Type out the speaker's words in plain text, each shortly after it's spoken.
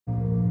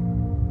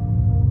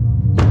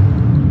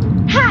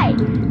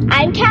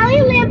I'm Callie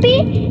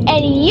Lampy,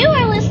 and you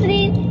are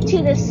listening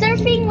to the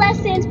Surfing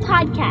Lessons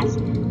podcast,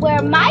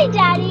 where my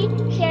daddy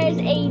shares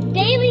a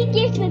daily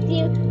gift with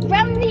you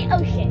from the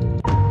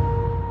ocean.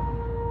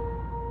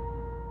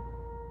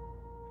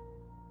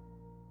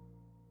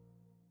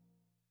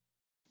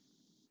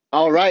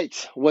 All right,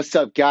 what's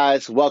up,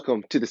 guys?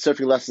 Welcome to the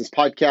Surfing Lessons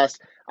podcast.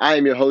 I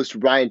am your host,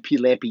 Ryan P.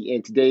 Lampy,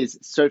 and today's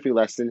surfing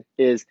lesson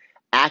is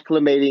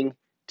acclimating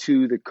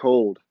to the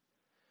cold.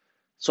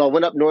 So I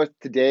went up north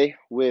today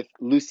with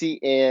Lucy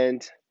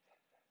and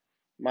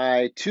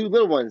my two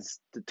little ones,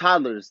 the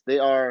toddlers. They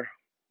are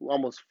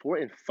almost 4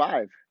 and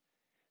 5.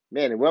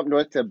 Man, and we're up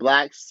north to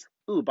Blacks.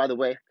 Ooh, by the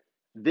way,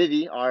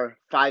 Vivi, our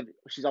 5,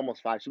 she's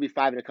almost 5. She'll be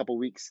 5 in a couple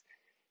weeks.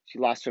 She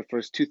lost her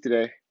first tooth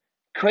today.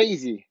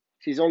 Crazy.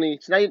 She's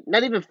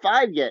not even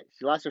 5 yet.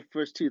 She lost her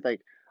first tooth. Like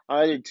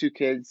our other two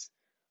kids,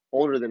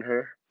 older than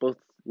her, both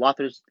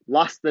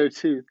lost their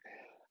tooth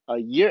a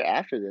year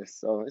after this.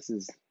 So this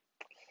is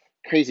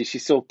crazy.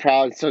 She's so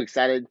proud and so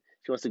excited.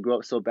 She wants to grow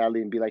up so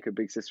badly and be like her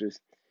big sisters.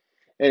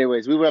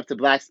 Anyways, we went up to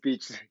Black's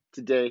Beach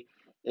today,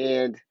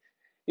 and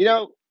you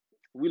know,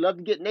 we love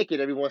to get naked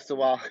every once in a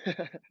while.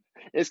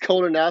 It's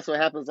colder now, so it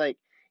happens like,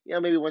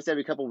 maybe once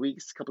every couple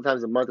weeks, a couple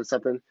times a month or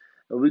something.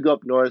 And we go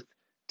up north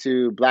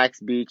to Black's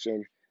Beach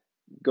and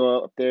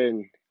go up there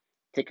and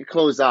take our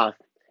clothes off.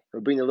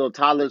 We'll bring the little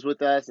toddlers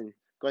with us and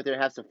go out there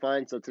and have some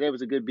fun. So today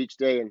was a good beach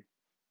day, and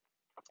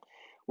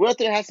we're out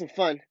there to have some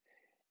fun.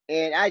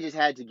 And I just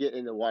had to get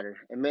in the water.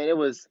 And man, it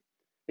was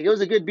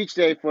a good beach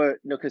day for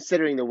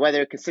considering the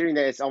weather, considering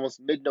that it's almost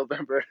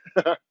mid-November,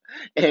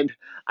 and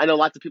I know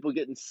lots of people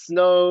getting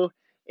snow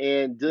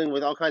and dealing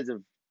with all kinds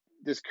of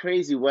this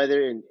crazy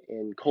weather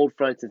and cold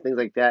fronts and things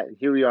like that. And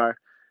here we are,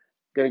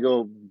 gonna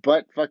go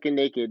butt fucking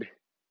naked.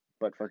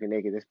 Butt fucking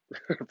naked.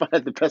 That's probably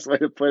the best way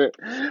to put it.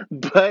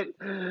 Butt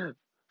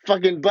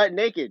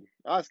naked.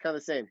 Oh, it's kind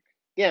of the same.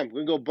 Damn,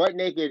 we're gonna go butt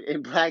naked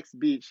in Black's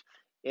Beach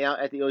out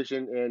at the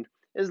ocean, and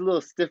there's a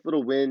little stiff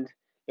little wind,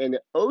 and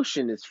the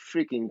ocean is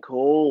freaking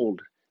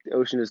cold. The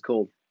ocean is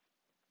cold.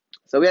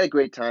 So we had a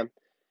great time.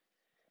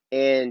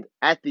 And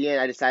at the end,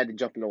 I decided to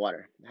jump in the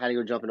water. I had to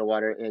go jump in the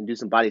water and do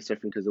some body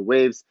surfing because the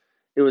waves,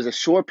 it was a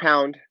shore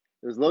pound.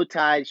 It was low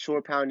tide,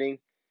 shore pounding,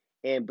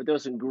 but there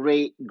was some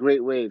great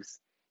waves.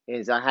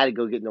 And so I had to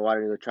go get in the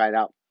water and go try it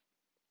out.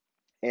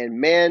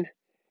 And man,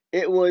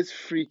 it was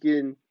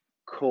freaking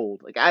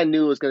cold. Like I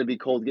knew it was going to be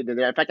cold getting in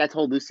there. In fact, I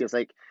told Lucy, I was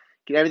like,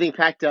 get everything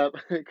packed up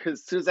because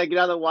as soon as I get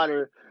out of the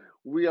water,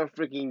 we are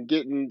freaking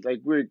getting, like,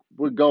 we're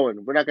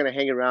going. We're not going to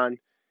hang around,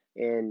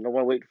 and I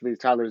want to wait for these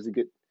toddlers to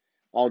get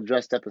all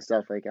dressed up and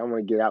stuff. Like, I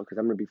want to get out because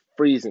I'm going to be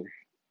freezing.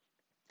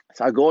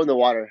 So I go in the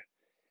water,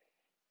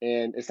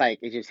 and it's like,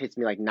 it just hits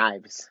me like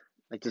knives.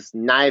 Like, just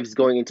knives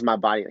going into my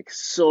body. Like,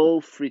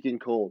 so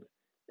freaking cold.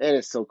 And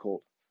it's so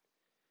cold.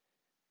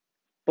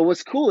 But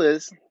what's cool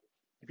is,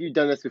 if you've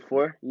done this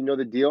before, you know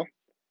the deal.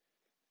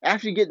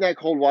 After you get in that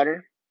cold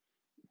water,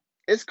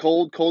 it's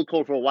cold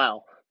for a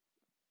while.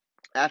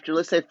 After,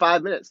 let's say,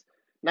 5 minutes,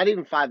 not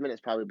even 5 minutes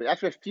probably, but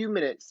after a few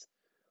minutes,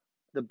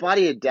 the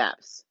body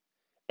adapts.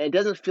 And it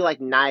doesn't feel like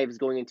knives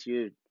going into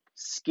your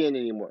skin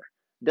anymore.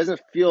 It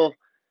doesn't feel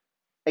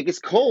like it's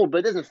cold, but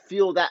it doesn't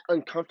feel that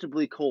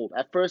uncomfortably cold.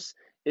 At first,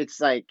 it's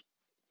like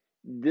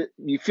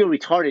you feel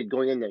retarded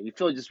going in there. You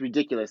feel just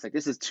ridiculous. Like,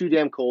 this is too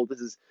damn cold.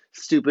 This is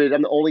stupid.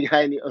 I'm the only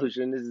guy in the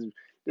ocean.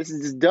 This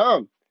is just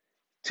dumb.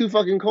 Too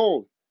fucking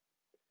cold.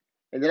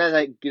 And then as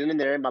I get in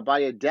there, my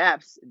body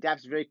adapts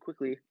very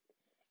quickly,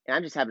 and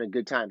I'm just having a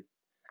good time.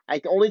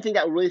 The only thing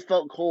that really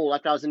felt cold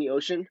after I was in the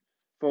ocean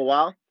for a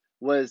while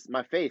was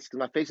my face, because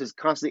my face was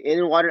constantly in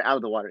the water, out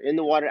of the water, in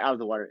the water, out of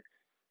the water,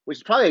 which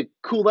is probably a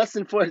cool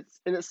lesson for it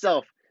in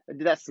itself. I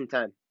did that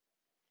sometime.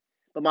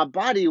 But my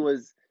body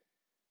was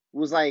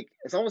like,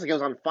 it's almost like I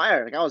was on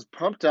fire. Like I was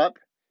pumped up,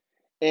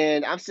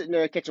 and I'm sitting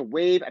there catching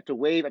wave after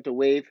wave after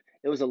wave.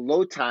 It was a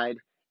low tide,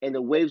 and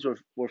the waves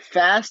were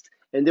fast,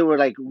 and they were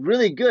like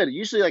really good.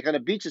 Usually, like on a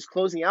beach is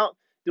closing out,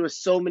 there were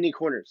so many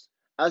corners.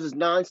 I was just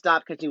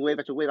nonstop catching wave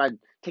after wave. I'd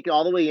take it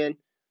all the way in,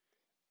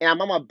 and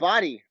I'm on my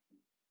body.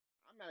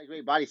 I'm not a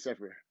great body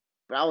surfer,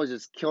 but I was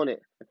just killing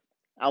it.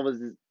 I was,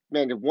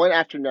 man, one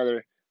after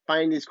another,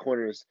 finding these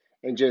corners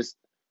and just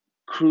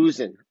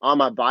cruising on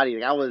my body.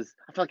 Like I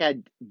felt like I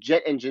had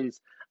jet engines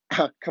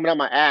coming out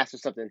my ass or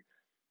something.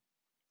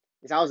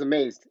 Because I was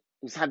amazed,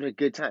 just having a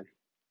good time.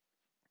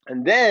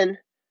 And then,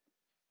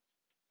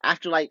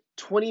 after like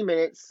 20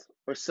 minutes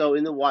or so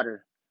in the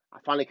water, I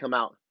finally come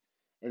out.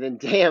 And then,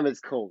 damn, it's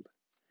cold.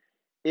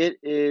 It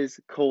is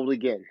cold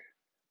again.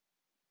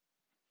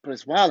 But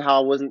it's wild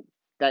how I wasn't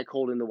that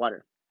cold in the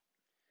water.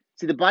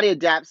 See, the body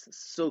adapts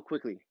so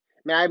quickly.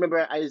 Man, I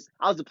remember I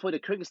was deployed to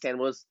Kyrgyzstan,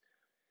 was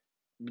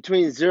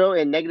between 0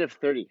 and negative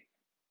 30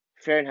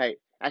 Fahrenheit.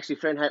 Actually,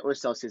 Fahrenheit or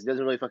Celsius, it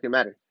doesn't really fucking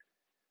matter.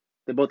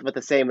 They're both about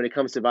the same when it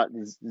comes to about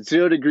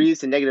 0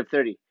 degrees to negative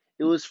 30.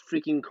 It was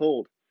freaking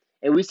cold.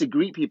 And we used to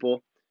greet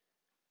people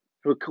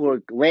who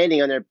were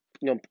landing on their,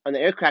 on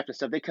the aircraft and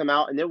stuff. They come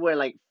out and they're wearing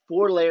like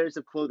 4 layers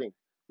of clothing,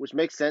 which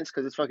makes sense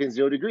because it's fucking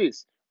 0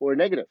 degrees or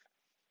negative.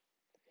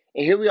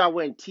 And here we are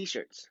wearing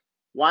t-shirts.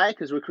 Why?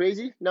 Because we're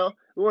crazy? No,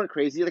 we weren't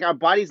crazy. Like our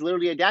bodies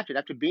literally adapted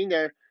after being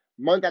there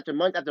month after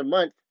month after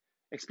month,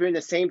 experiencing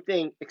the same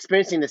thing,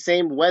 experiencing the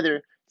same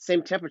weather,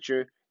 same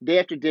temperature, day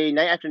after day,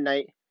 night after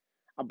night.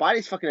 Our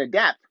bodies fucking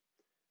adapt.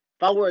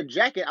 If I wore a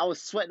jacket, I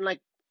was sweating like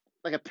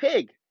a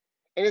pig,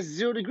 and it's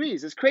 0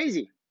 degrees. It's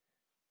crazy.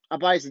 Our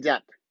bodies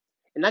adapt,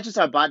 and not just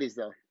our bodies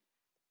though.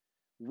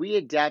 We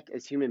adapt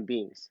as human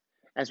beings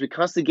as we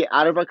constantly get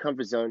out of our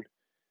comfort zone.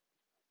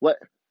 What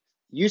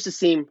used to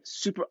seem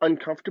super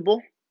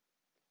uncomfortable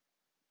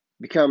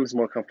becomes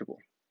more comfortable.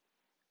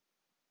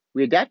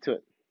 We adapt to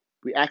it.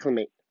 We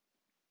acclimate.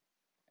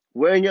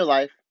 Where in your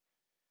life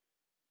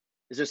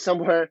is there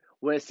somewhere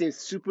where it seems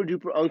super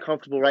duper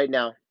uncomfortable right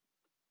now,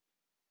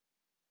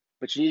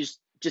 but you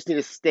just need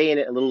to stay in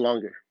it a little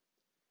longer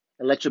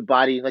and let your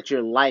body, let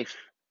your life,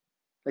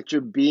 let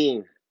your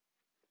being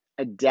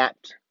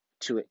adapt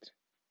to it?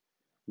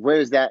 Where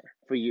is that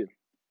for you?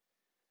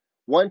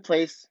 One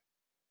place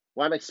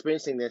where I'm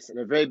experiencing this in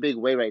a very big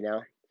way right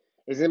now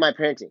is in my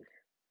parenting.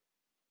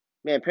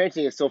 Man,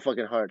 parenting is so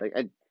fucking hard.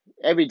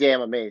 Every day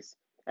I'm amazed.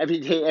 Every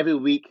day, every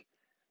week,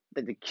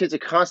 that the kids are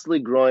constantly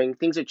growing.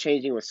 Things are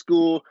changing with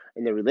school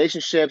and their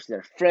relationships and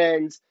their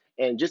friends,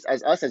 and just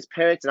as us as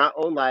parents in our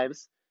own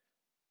lives,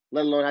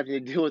 let alone having to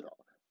deal with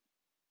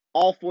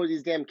all four of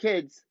these damn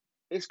kids.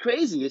 It's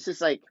crazy. It's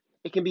just like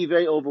it can be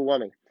very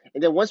overwhelming.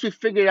 And then once we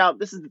figure it out,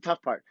 this is the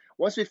tough part.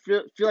 Once we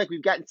feel like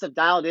we've gotten stuff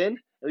dialed in and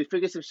we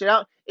figure some shit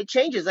out, it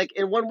changes like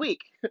in 1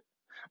 week.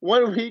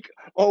 1 week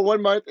or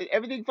 1 month, and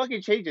everything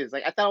fucking changes.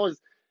 Like I thought I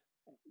was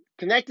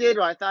connected,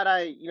 or I thought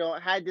I,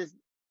 had this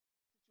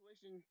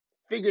situation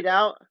figured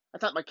out. I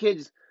thought my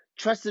kids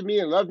trusted me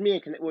and loved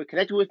me and were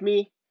connected with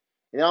me.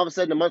 And then all of a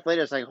sudden, a month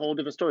later, it's like a whole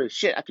different story.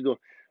 Shit, I have to go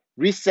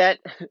reset,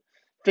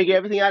 figure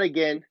everything out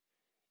again,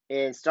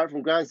 and start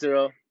from ground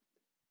zero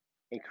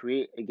and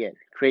create again.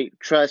 Create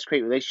trust,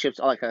 create relationships,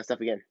 all that kind of stuff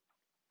again.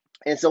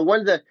 And so one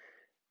of the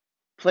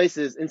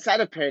places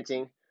inside of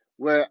parenting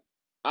where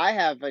I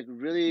have like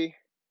really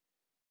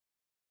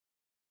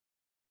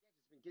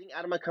been getting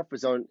out of my comfort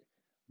zone,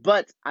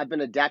 but I've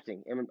been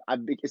adapting, and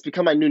it's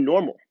become my new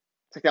normal.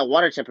 It's like that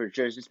water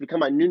temperature. It's just become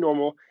my new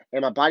normal,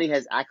 and my body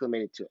has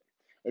acclimated to it.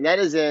 And that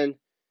is in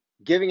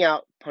giving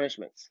out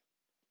punishments,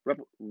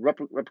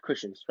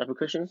 repercussions.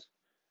 Repercussions?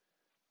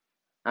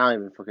 I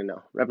don't even fucking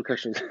know.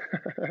 Repercussions.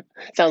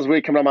 Sounds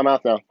weird coming out of my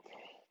mouth now.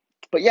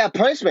 But yeah,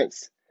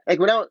 punishments. Like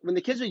when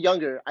the kids were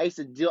younger, I used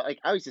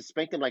to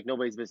spank them like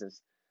nobody's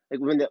business. Like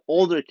when the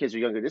older kids were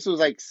younger, this was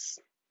like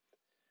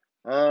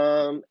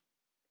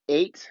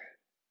 8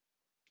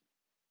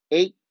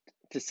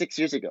 to 6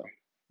 years ago.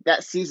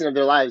 That season of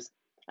their lives,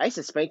 I used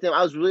to spank them.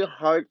 I was really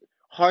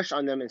harsh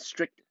on them and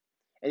strict,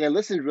 and they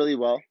listened really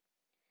well.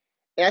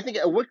 And I think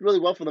it worked really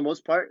well for the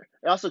most part.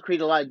 It also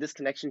created a lot of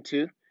disconnection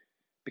too,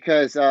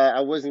 because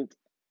I wasn't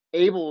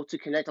able to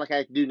connect like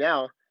I do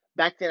now.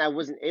 Back then, I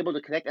wasn't able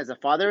to connect as a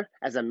father,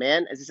 as a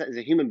man, as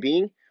a human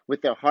being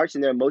with their hearts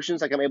and their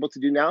emotions like I'm able to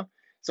do now.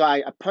 So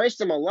I punished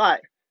them a lot,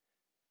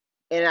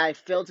 and I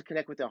failed to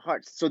connect with their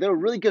hearts. So they were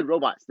really good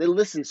robots. They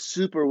listened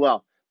super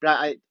well, but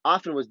I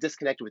often was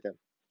disconnected with them.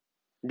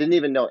 Didn't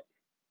even know it.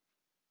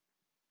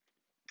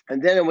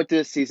 And then I went through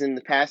this season,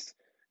 the past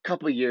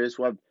couple of years,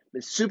 where I've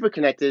been super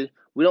connected.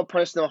 We don't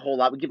punish them a whole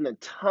lot. We give them a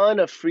ton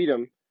of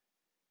freedom.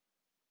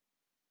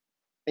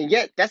 And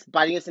yet, that's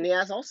biting us in the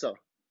ass also.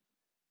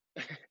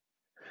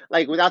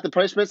 Like, without the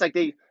punishments, like,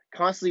 they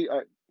constantly,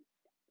 I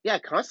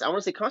want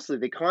to say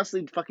constantly. They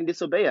constantly fucking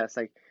disobey us.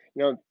 Like,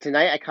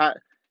 tonight I caught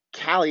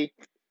Callie,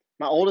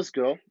 my oldest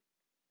girl,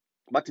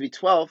 about to be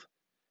 12.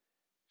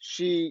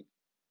 She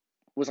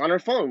was on her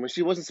phone when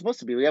she wasn't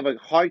supposed to be. We have a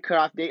hard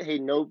cutoff date. Hey,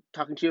 no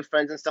talking to your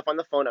friends and stuff on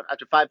the phone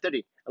after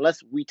 5:30,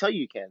 unless we tell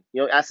you can.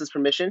 Ask us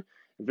permission.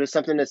 If there's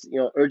something that's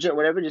urgent,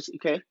 whatever, just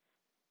okay,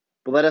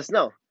 but let us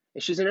know.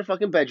 And she's in her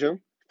fucking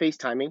bedroom,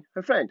 FaceTiming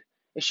her friend,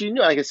 and she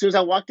knew. Like as soon as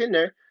I walked in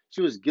there,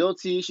 she was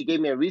guilty. She gave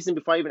me a reason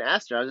before I even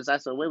asked her. I was just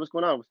asking her, "Wait, what's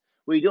going on?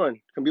 What are you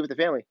doing? Come be with the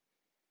family."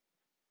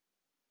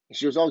 And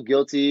she was all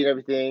guilty and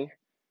everything.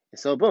 And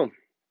so boom,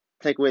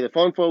 take away the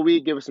phone for a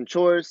week, give her some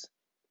chores.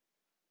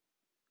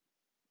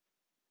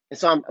 And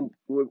so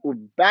we're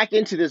back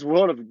into this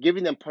world of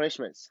giving them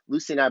punishments.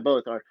 Lucy and I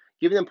both are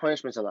giving them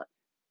punishments a lot.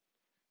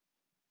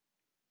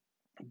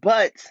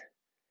 But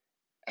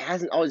it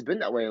hasn't always been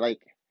that way. Like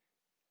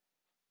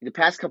the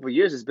past couple of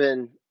years has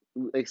been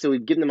like, so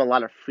we've given them a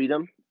lot of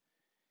freedom.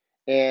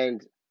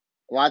 And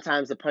a lot of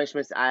times the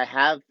punishments I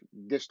have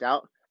dished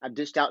out, I've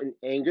dished out in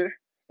anger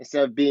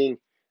instead of being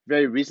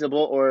very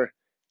reasonable or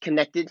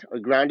connected or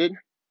grounded.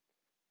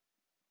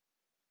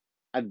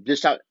 I've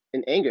dished out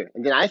in anger,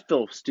 and then I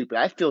feel stupid.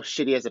 I feel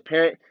shitty as a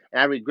parent,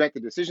 and I regret the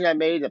decision I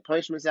made, the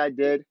punishments I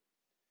did,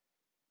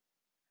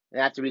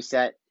 and I have to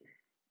reset.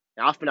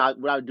 And often,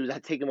 what I would do is I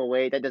take them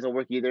away. That doesn't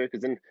work either,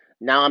 because then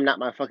now I'm not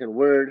my fucking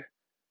word.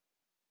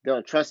 They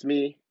don't trust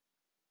me.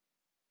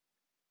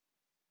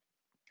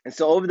 And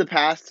so over the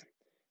past,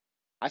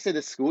 I say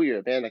this school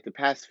year, man, like the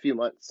past few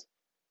months,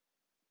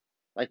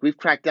 like we've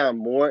cracked down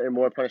more and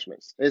more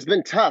punishments. And it's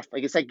been tough.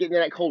 Like it's like getting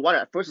in that cold water.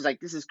 At first, it's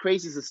like this is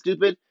crazy, this is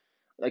stupid.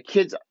 like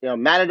kids,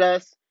 mad at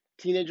us.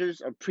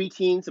 Teenagers or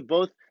preteens or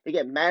both, they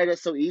get mad at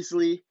us so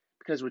easily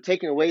because we're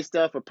taking away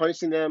stuff or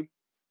punishing them.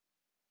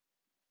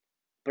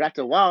 But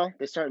after a while,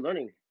 they start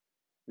learning.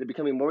 They're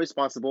becoming more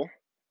responsible,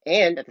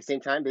 and at the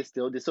same time, they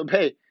still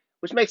disobey,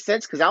 which makes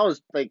sense because I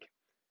was like,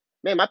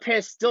 man, my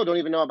parents still don't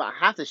even know about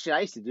half the shit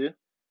I used to do.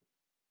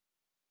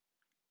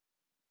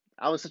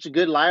 I was such a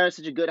good liar,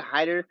 such a good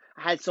hider.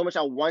 I had so much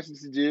I wanted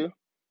to do.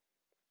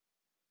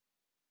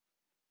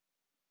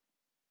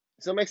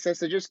 So it makes sense.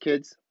 They're just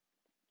kids.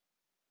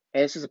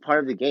 And it's just a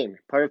part of the game.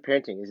 Part of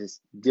parenting is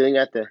just dealing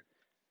at the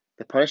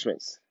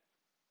punishments,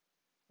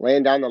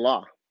 laying down the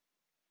law,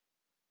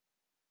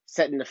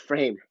 setting the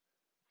frame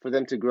for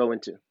them to grow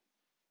into.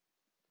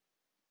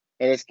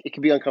 And it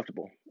can be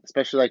uncomfortable,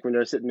 especially like when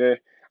they're sitting there.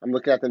 I'm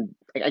looking at them.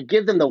 Like, I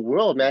give them the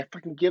world, man. I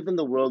fucking give them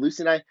the world.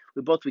 Lucy and I,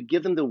 we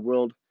give them the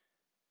world.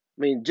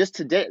 I mean,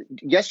 just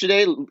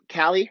yesterday,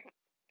 Callie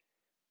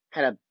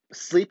had a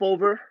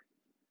sleepover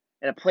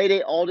and a play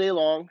date all day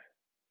long.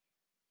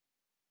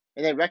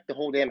 And they wrecked the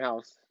whole damn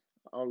house.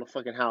 I don't know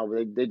fucking how,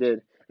 but they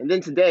did. And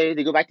then today,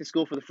 they go back to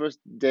school for the first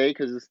day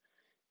because it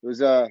was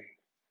a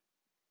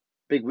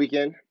big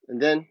weekend.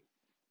 And then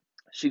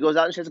she goes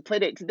out and she has a play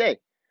date today.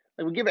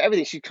 Like, we give her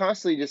everything. She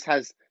constantly just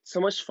has so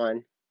much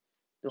fun.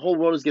 The whole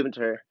world is given to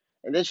her.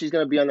 And then she's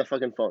going to be on the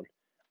fucking phone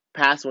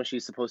past when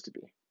she's supposed to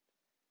be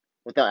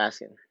without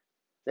asking.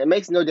 That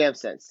makes no damn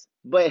sense.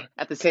 But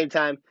at the same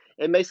time,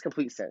 it makes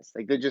complete sense.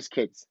 Like, they're just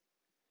kids.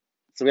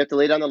 So we have to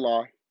lay down the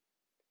law.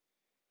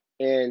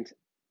 And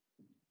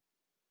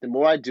the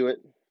more I do it,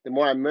 the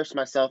more I immerse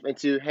myself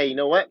into, hey, you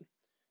know what?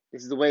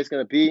 This is the way it's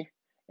going to be.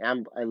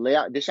 And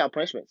I dish out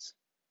punishments.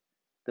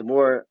 The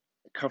more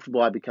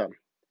comfortable I become.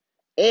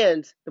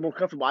 And the more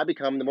comfortable I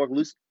become, the more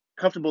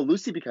comfortable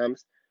Lucy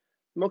becomes,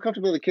 the more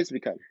comfortable the kids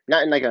become.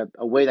 Not in like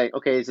a way that,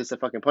 okay, is this a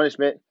fucking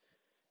punishment?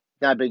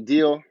 Not a big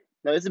deal.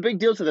 No, it's a big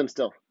deal to them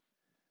still.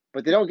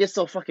 But they don't get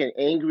so fucking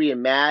angry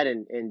and mad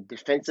and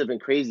defensive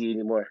and crazy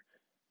anymore.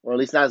 Or at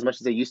least not as much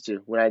as they used to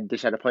when I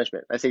dish out a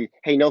punishment. I say,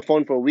 hey, no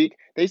phone for a week.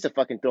 They used to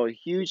fucking throw a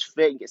huge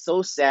fit and get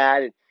so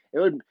sad.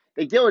 And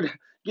they would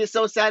get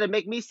so sad and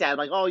make me sad.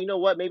 Like, oh, you know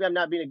what? Maybe I'm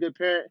not being a good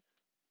parent.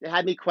 They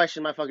had me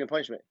question my fucking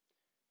punishment.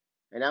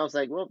 And I was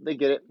like, well, they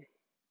get it.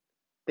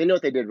 They know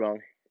what they did wrong.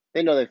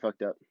 They know they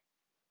fucked up.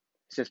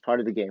 It's just part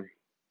of the game.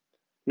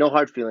 No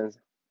hard feelings.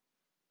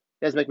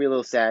 It does make me a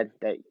little sad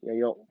that you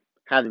don't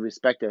have the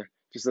respect to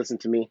just listen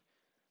to me.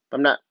 But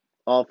I'm not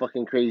all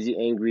fucking crazy,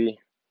 angry,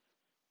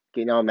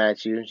 getting all mad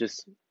at you. It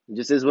just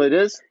is what it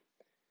is.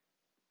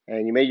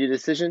 And you made your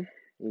decision.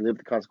 And you live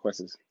with the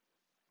consequences.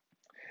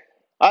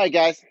 All right,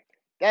 guys.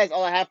 That is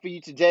all I have for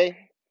you today.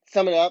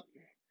 Sum it up.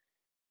 Get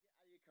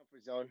out of your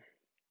comfort zone.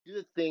 Do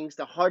the things,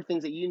 the hard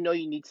things that you know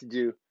you need to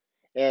do.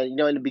 And,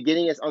 in the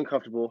beginning, it's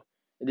uncomfortable.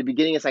 In the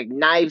beginning, it's like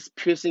knives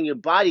piercing your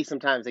body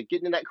sometimes. Like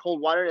getting in that cold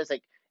water,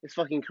 it's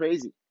fucking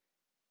crazy.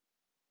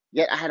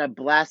 Yet I had a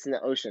blast in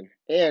the ocean.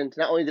 And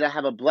not only did I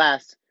have a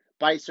blast,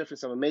 body surfing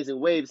some amazing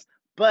waves,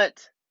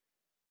 but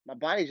my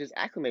body just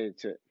acclimated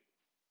to it.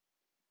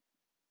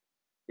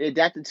 It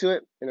adapted to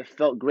it, and it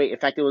felt great. In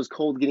fact, it was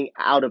cold getting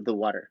out of the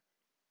water.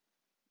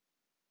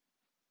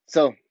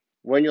 So,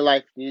 where in your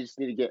life, you just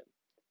need to get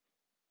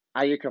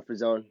out of your comfort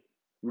zone,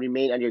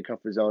 remain under your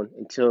comfort zone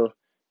until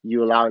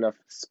you allow enough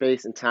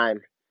space and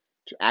time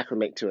to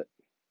acclimate to it.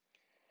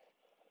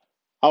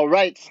 All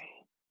right. If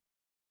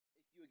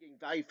you are getting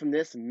value from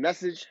this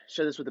message,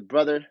 share this with a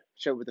brother,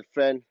 share it with a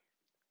friend.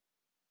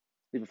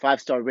 Leave a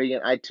 5-star rating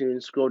on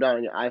iTunes, scroll down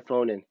on your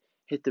iPhone and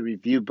hit the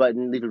review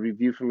button, leave a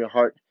review from your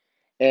heart.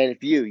 And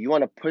if you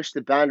want to push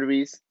the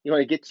boundaries, you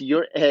want to get to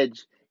your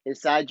edge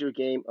inside your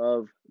game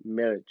of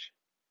marriage.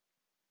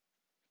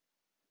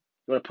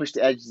 You want to push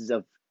the edges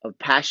of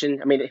passion.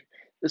 I mean,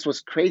 this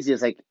was crazy.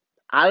 It's like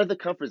out of the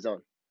comfort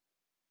zone.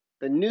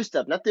 The new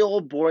stuff, not the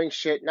old boring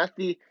shit, not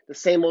the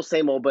same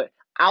old, but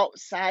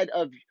outside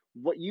of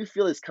what you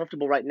feel is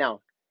comfortable right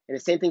now. And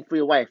the same thing for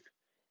your wife.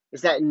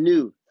 It's that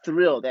new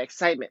thrill, that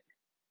excitement.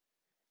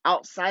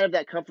 Outside of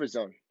that comfort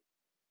zone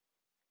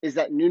is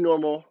that new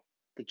normal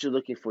that you're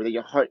looking for, that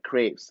your heart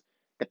craves.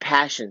 The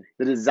passion,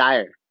 the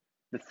desire,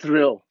 the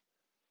thrill,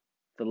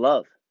 the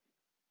love.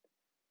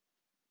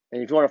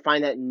 And if you want to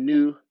find that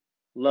new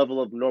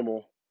level of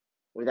normal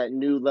or that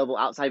new level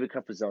outside of your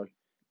comfort zone,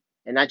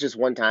 and not just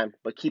one time,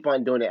 but keep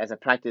on doing it as a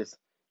practice,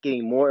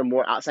 getting more and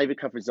more outside of your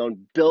comfort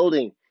zone,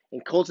 building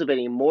and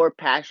cultivating more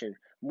passion,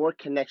 more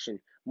connection,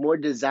 more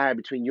desire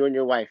between you and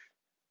your wife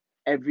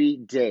every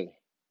day.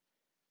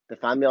 Then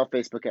find me on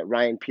Facebook at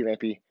Ryan P.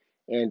 Lampy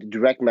and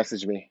direct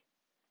message me.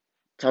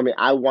 Tell me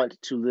I want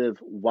to live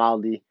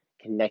wildly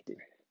connected.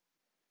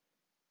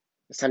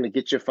 It's time to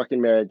get your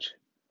fucking marriage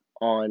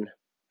on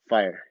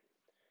fire.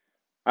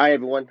 All right,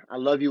 everyone. I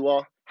love you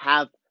all.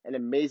 Have an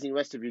amazing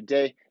rest of your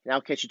day, and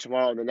I'll catch you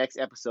tomorrow on the next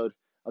episode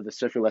of the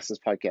Surfing Lessons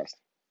Podcast.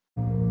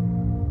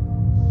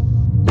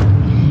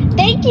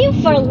 Thank you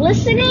for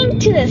listening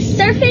to the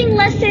Surfing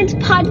Lessons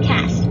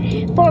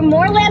Podcast. For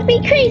more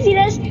Lampy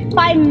craziness,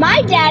 find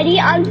my daddy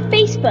on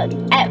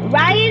Facebook at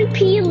Ryan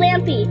P.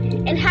 Lampy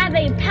and have